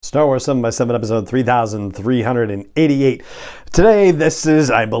Star Wars 7x7 episode 3388. Today, this is,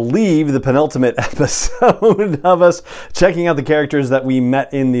 I believe, the penultimate episode of us checking out the characters that we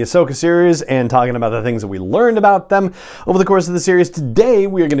met in the Ahsoka series and talking about the things that we learned about them over the course of the series. Today,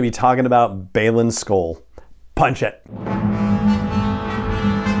 we are going to be talking about Baylan Skoll. Punch it.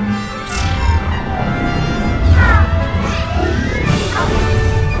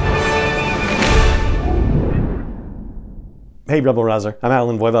 Hey Rebel Rouser, I'm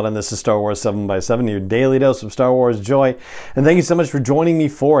Alan Voivod and this is Star Wars 7x7, your daily dose of Star Wars joy, and thank you so much for joining me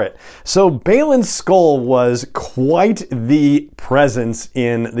for it. So Baylan Skoll was quite the presence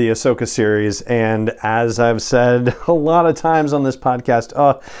in the Ahsoka series, and as I've said a lot of times on this podcast,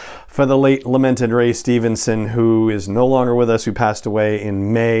 for the late lamented Ray Stevenson, who is no longer with us, who passed away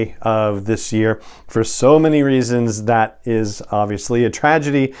in May of this year. For so many reasons, that is obviously a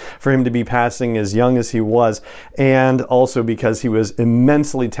tragedy for him to be passing as young as he was, and also because he was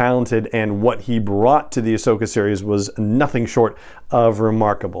immensely talented and what he brought to the Ahsoka series was nothing short of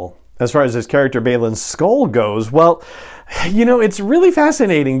remarkable. As far as his character Baylan Skoll goes, well, you know, it's really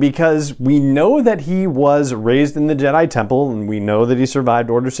fascinating because we know that he was raised in the Jedi Temple and we know that he survived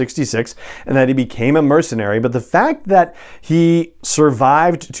Order 66 and that he became a mercenary. But the fact that he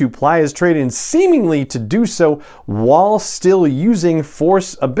survived to ply his trade and seemingly to do so while still using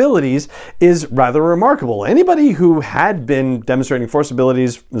Force abilities is rather remarkable. Anybody who had been demonstrating Force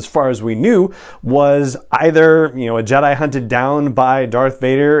abilities, as far as we knew, was either, a Jedi hunted down by Darth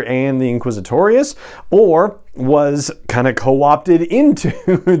Vader and the Inquisitorius, or was kind of co-opted into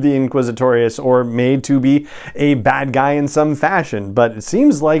the Inquisitorius or made to be a bad guy in some fashion. But it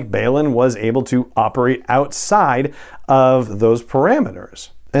seems like Baylan was able to operate outside of those parameters.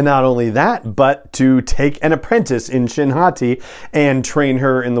 And not only that, but to take an apprentice in Shin Hati and train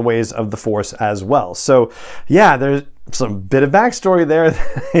her in the ways of the Force as well. So yeah, there's some bit of backstory there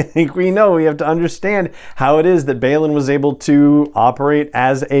that I think we know. We have to understand how it is that Baylan was able to operate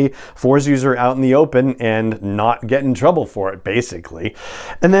as a Force user out in the open and not get in trouble for it, basically.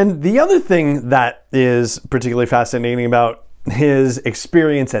 And then the other thing that is particularly fascinating about his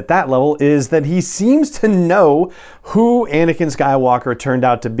experience at that level is that he seems to know who Anakin Skywalker turned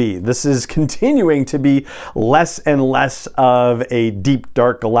out to be. This is continuing to be less and less of a deep,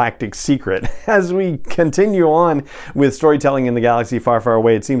 dark galactic secret. As we continue on with storytelling in the galaxy far, far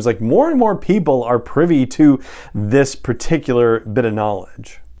away, it seems like more and more people are privy to this particular bit of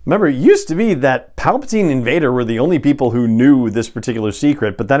knowledge. Remember, it used to be that Palpatine and Vader were the only people who knew this particular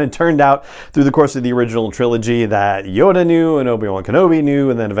secret, but then it turned out through the course of the original trilogy that Yoda knew and Obi-Wan Kenobi knew,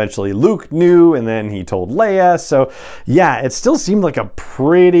 and then eventually Luke knew, and then he told Leia. So yeah, it still seemed like a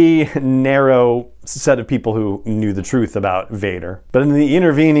pretty narrow set of people who knew the truth about Vader. But in the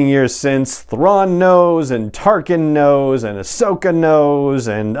intervening years since, Thrawn knows, and Tarkin knows, and Ahsoka knows,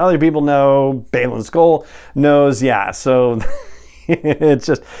 and other people know, Baylan Skoll knows, yeah, so it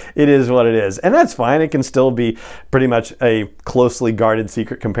is what it is. And that's fine. It can still be pretty much a closely guarded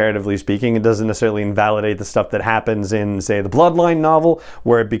secret, comparatively speaking. It doesn't necessarily invalidate the stuff that happens in, say, the Bloodline novel,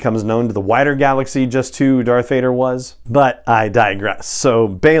 where it becomes known to the wider galaxy just who Darth Vader was. But I digress. So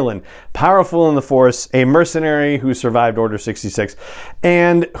Baylan, powerful in the Force, a mercenary who survived Order 66,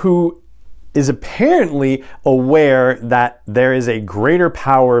 and who is apparently aware that there is a greater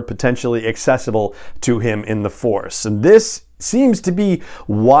power potentially accessible to him in the Force. And this seems to be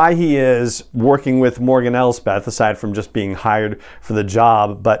why he is working with Morgan Elsbeth, aside from just being hired for the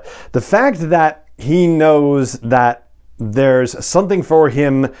job. But the fact that he knows that there's something for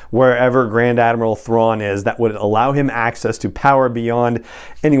him wherever Grand Admiral Thrawn is that would allow him access to power beyond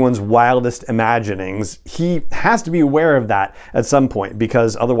anyone's wildest imaginings. He has to be aware of that at some point,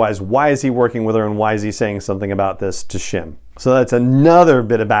 because otherwise, why is he working with her and why is he saying something about this to Shin? So that's another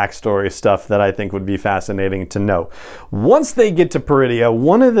bit of backstory stuff that I think would be fascinating to know. Once they get to Peridea,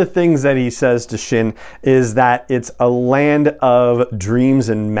 one of the things that he says to Shin is that it's a land of dreams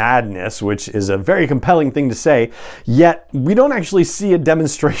and madness, which is a very compelling thing to say, yet we don't actually see a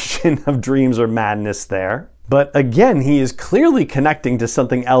demonstration of dreams or madness there. But again, he is clearly connecting to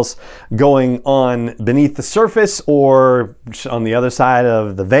something else going on beneath the surface or on the other side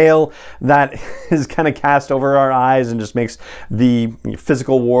of the veil that is kind of cast over our eyes and just makes the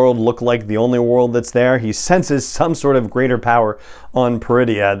physical world look like the only world that's there. He senses some sort of greater power on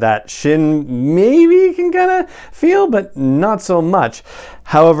Peridea that Shin maybe can kind of feel, but not so much.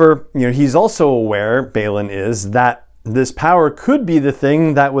 However, he's also aware, Baylan is, that this power could be the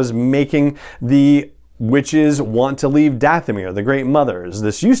thing that was making the witches want to leave Dathomir, the Great Mothers.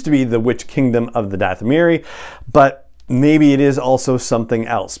 This used to be the witch kingdom of the Dathomiri, but maybe it is also something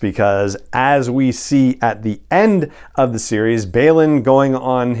else, because as we see at the end of the series, Baylan, going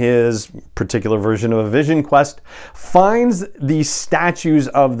on his particular version of a vision quest, finds the statues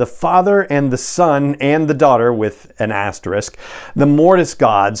of the father and the son and the daughter, with an asterisk, the Mortis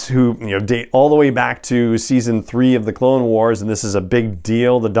gods, who date all the way back to season 3 of the Clone Wars, and this is a big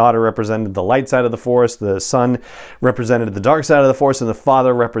deal. The daughter represented the light side of the Force, the son represented the dark side of the Force, and the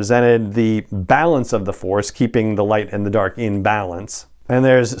father represented the balance of the Force, keeping the light and the dark in balance. And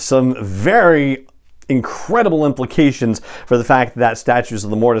there's some very incredible implications for the fact that statues of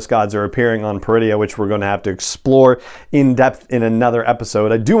the Mortis gods are appearing on Peridea, which we're going to have to explore in depth in another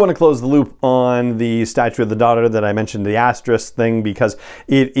episode. I do want to close the loop on the statue of the daughter that I mentioned, the asterisk thing, because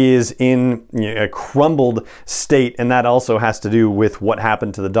it is in a crumbled state, and that also has to do with what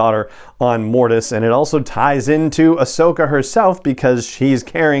happened to the daughter on Mortis, and it also ties into Ahsoka herself, because she's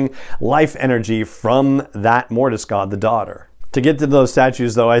carrying life energy from that Mortis god, the daughter. To get to those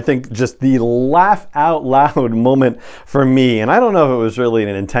statues, though, I think just the laugh out loud moment for me, and I don't know if it was really an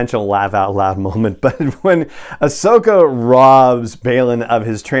intentional laugh out loud moment, but when Ahsoka robs Baylan of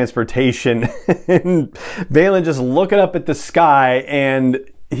his transportation, and Baylan just looking up at the sky, and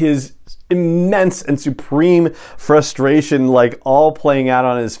his immense and supreme frustration, like, all playing out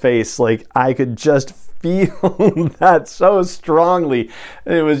on his face, like, I could just feel that so strongly.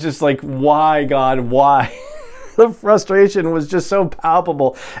 It was just like, why, God, why? The frustration was just so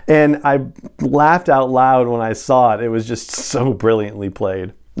palpable, and I laughed out loud when I saw it. It was just so brilliantly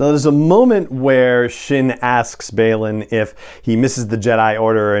played. Now, there's a moment where Shin asks Baylan if he misses the Jedi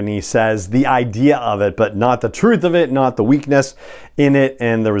Order, and he says the idea of it, but not the truth of it, not the weakness in it,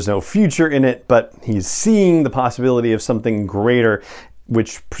 and there was no future in it, but he's seeing the possibility of something greater,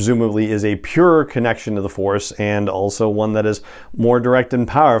 which presumably is a pure connection to the Force, and also one that is more direct and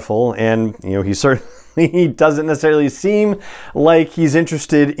powerful. And he certainly doesn't necessarily seem like he's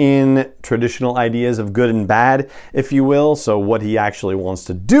interested in traditional ideas of good and bad, if you will. So what he actually wants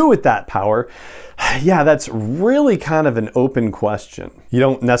to do with that power, yeah, that's really kind of an open question. You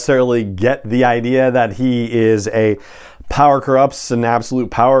don't necessarily get the idea that he is a power corrupts and absolute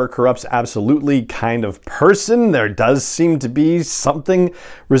power corrupts absolutely kind of person. There does seem to be something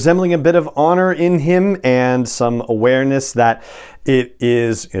resembling a bit of honor in him, and some awareness that it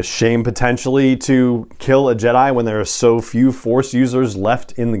is a shame potentially to kill a Jedi when there are so few Force users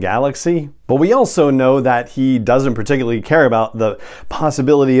left in the galaxy. But we also know that he doesn't particularly care about the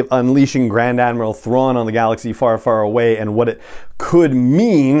possibility of unleashing Grand Admiral Thrawn on the galaxy far, far away, and what it could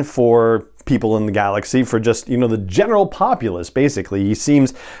mean for people in the galaxy, for just, the general populace, basically. He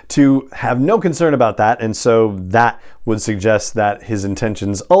seems to have no concern about that, and so that would suggest that his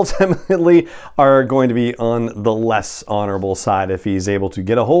intentions ultimately are going to be on the less honorable side if he's able to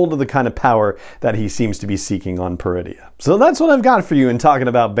get a hold of the kind of power that he seems to be seeking on Peridea. So that's what I've got for you in talking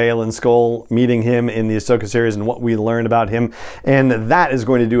about Baylan Skoll, meeting him in the Ahsoka series and what we learned about him. And that is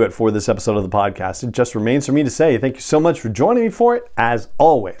going to do it for this episode of the podcast. It just remains for me to say thank you so much for joining me for it, as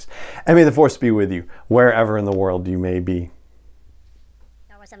always. And may the Force be with you wherever in the world you may be.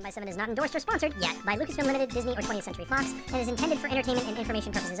 7x7 is not endorsed or sponsored yet by Lucasfilm Limited, Disney, or 20th Century Fox, and is intended for entertainment and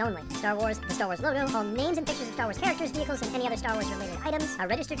information purposes only. Star Wars, the Star Wars logo, all names and pictures of Star Wars characters, vehicles, and any other Star Wars related items are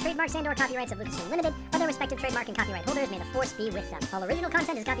registered trademarks and/or copyrights of Lucasfilm Limited, or their respective trademark and copyright holders. May the Force be with them. All original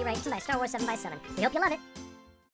content is copyright by Star Wars 7x7. We hope you love it.